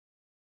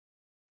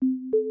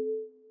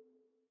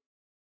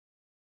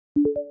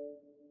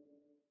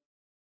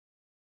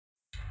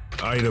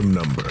Item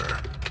Number: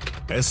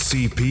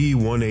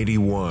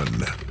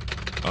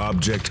 SCP-181.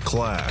 Object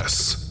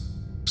Class: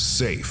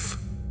 Safe.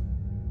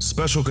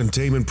 Special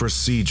Containment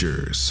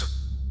Procedures: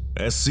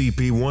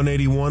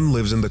 SCP-181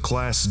 lives in the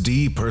Class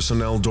D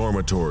Personnel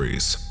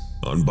Dormitories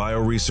on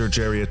Bioresearch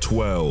Area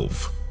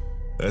 12.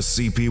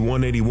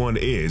 SCP-181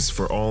 is,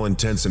 for all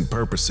intents and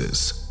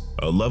purposes,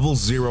 a Level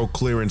 0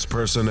 clearance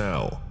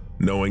personnel,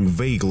 knowing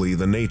vaguely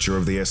the nature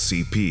of the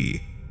SCP,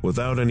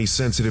 without any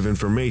sensitive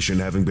information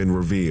having been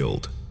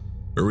revealed.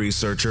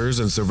 Researchers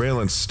and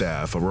surveillance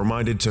staff are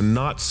reminded to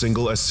not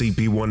single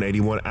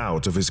SCP-181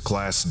 out of his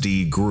Class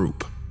D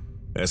group.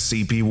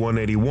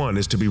 SCP-181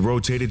 is to be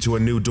rotated to a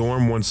new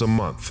dorm once a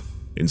month,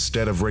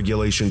 instead of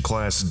Regulation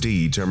Class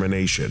D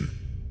termination.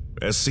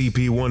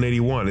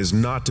 SCP-181 is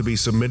not to be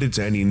submitted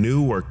to any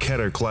new or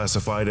Keter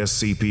classified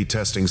SCP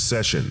testing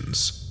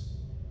sessions.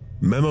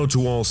 Memo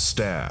to all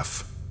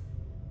staff.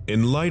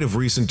 In light of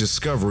recent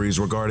discoveries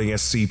regarding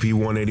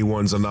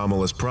SCP-181's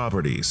anomalous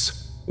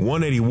properties,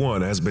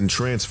 181 has been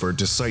transferred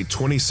to Site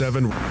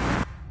 27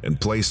 and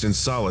placed in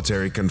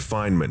solitary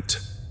confinement.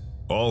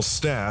 All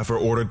staff are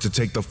ordered to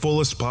take the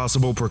fullest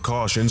possible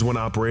precautions when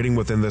operating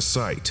within the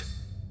site.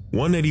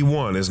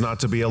 181 is not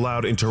to be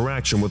allowed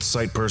interaction with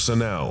site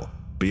personnel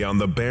beyond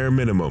the bare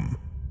minimum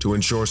to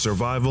ensure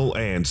survival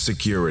and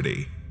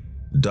security.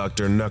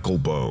 Dr.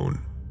 Knucklebone.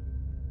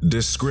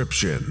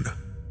 Description: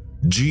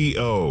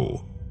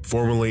 G.O.,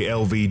 formerly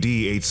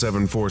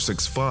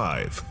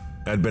LVD-87465,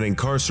 had been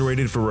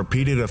incarcerated for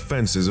repeated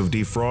offenses of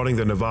defrauding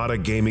the Nevada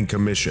Gaming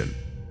Commission.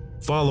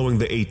 Following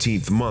the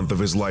 18th month of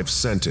his life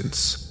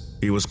sentence,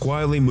 he was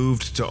quietly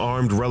moved to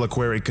Armed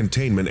Reliquary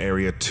Containment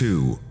Area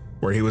 2,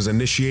 where he was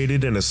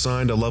initiated and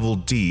assigned a Level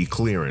D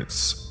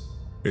clearance.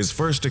 His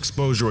first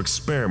exposure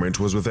experiment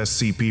was with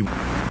SCP,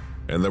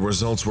 and the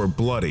results were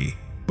bloody,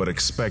 but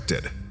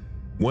expected.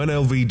 When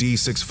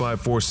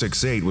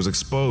LVD-65468 was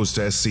exposed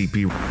to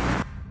SCP,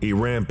 he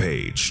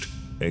rampaged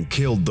and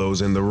killed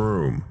those in the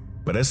room,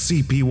 but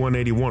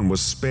SCP-181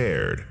 was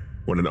spared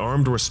when an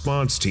armed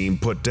response team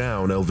put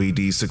down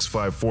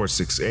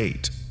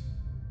LVD-65468.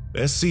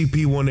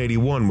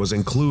 SCP-181 was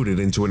included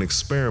into an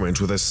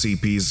experiment with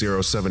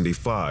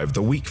SCP-075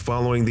 the week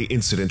following the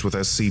incident with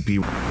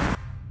SCP.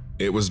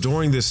 It was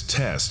during this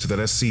test that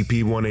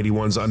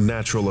SCP-181's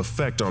unnatural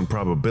effect on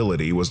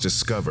probability was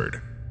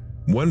discovered.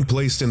 When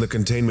placed in the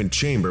containment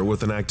chamber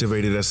with an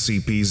activated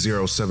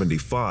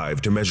SCP-075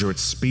 to measure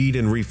its speed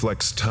and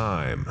reflex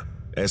time,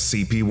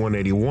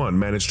 SCP-181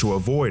 managed to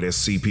avoid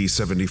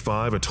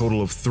SCP-75 a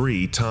total of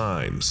 3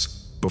 times,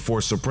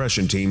 before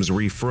suppression teams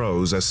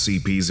refroze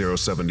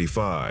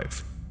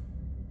SCP-075.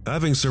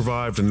 Having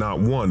survived not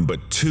 1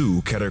 but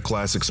 2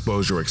 Keter-class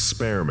exposure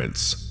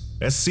experiments,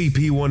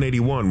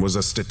 SCP-181 was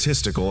a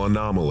statistical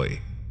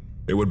anomaly.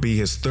 It would be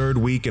his 3rd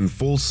week and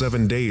full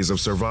 7 days of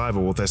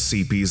survival with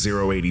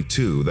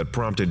SCP-082 that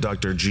prompted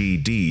Dr.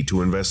 G.D.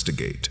 to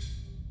investigate.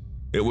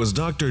 It was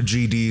Dr.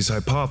 G.D.'s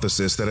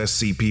hypothesis that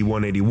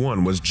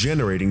SCP-181 was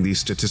generating these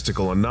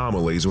statistical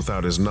anomalies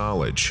without his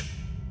knowledge.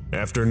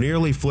 After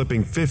nearly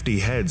flipping 50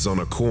 heads on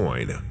a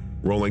coin,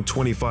 rolling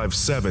 25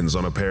 sevens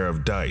on a pair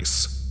of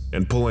dice,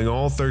 and pulling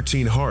all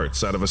 13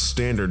 hearts out of a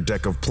standard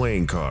deck of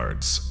playing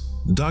cards,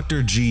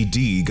 Dr.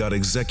 G.D. got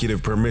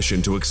executive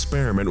permission to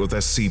experiment with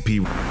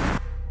SCP.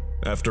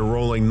 After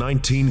rolling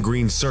 19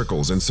 green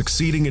circles and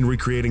succeeding in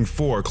recreating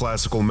 4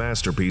 classical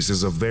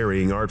masterpieces of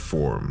varying art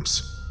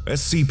forms,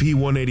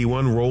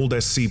 SCP-181 rolled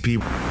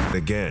SCP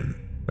again.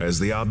 As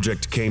the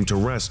object came to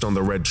rest on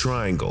the red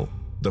triangle,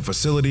 the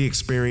facility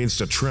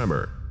experienced a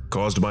tremor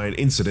caused by an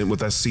incident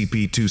with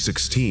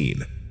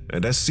SCP-216,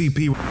 and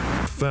SCP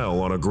fell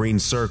on a green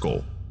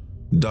circle.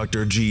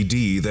 Dr.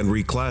 G.D. then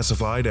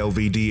reclassified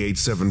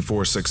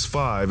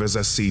LVD-87465 as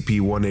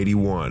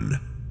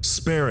SCP-181,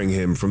 sparing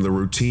him from the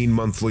routine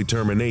monthly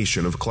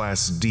termination of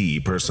Class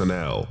D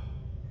personnel.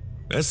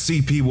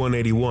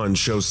 SCP-181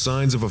 shows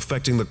signs of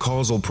affecting the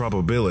causal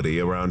probability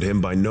around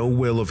him by no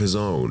will of his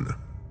own.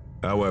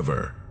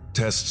 However,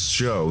 tests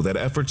show that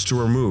efforts to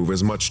remove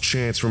as much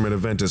chance from an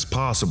event as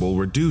possible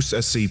reduce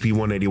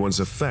SCP-181's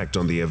effect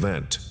on the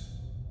event.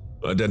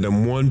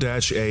 Addendum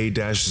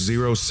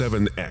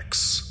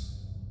 1-A-07X.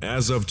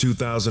 As of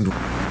 2000,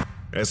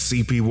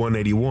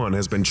 SCP-181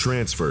 has been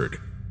transferred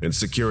and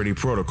security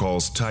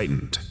protocols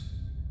tightened.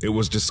 It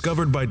was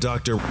discovered by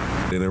Dr.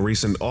 in a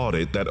recent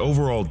audit that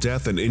overall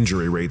death and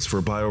injury rates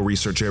for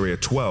Bioresearch Area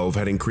 12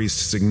 had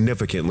increased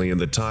significantly in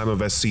the time of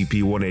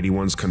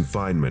SCP-181's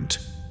confinement.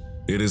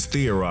 It is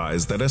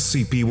theorized that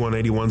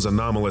SCP-181's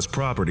anomalous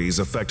properties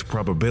affect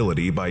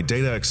probability by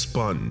data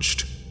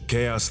expunged.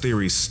 Chaos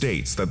theory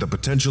states that the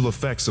potential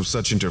effects of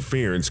such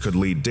interference could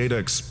lead data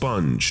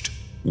expunged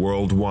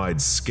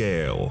worldwide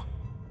scale.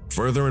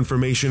 Further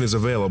information is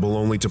available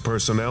only to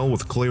personnel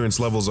with clearance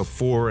levels of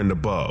 4 and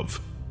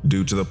above,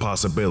 due to the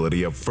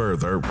possibility of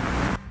further.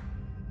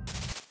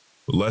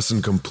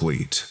 Lesson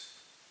complete.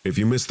 If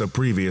you missed the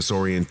previous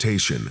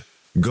orientation,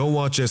 go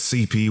watch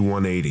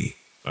SCP-180,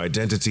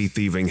 Identity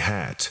Thieving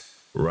Hat,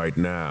 right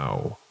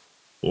now.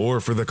 Or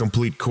for the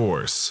complete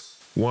course,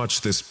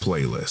 watch this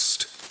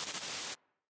playlist.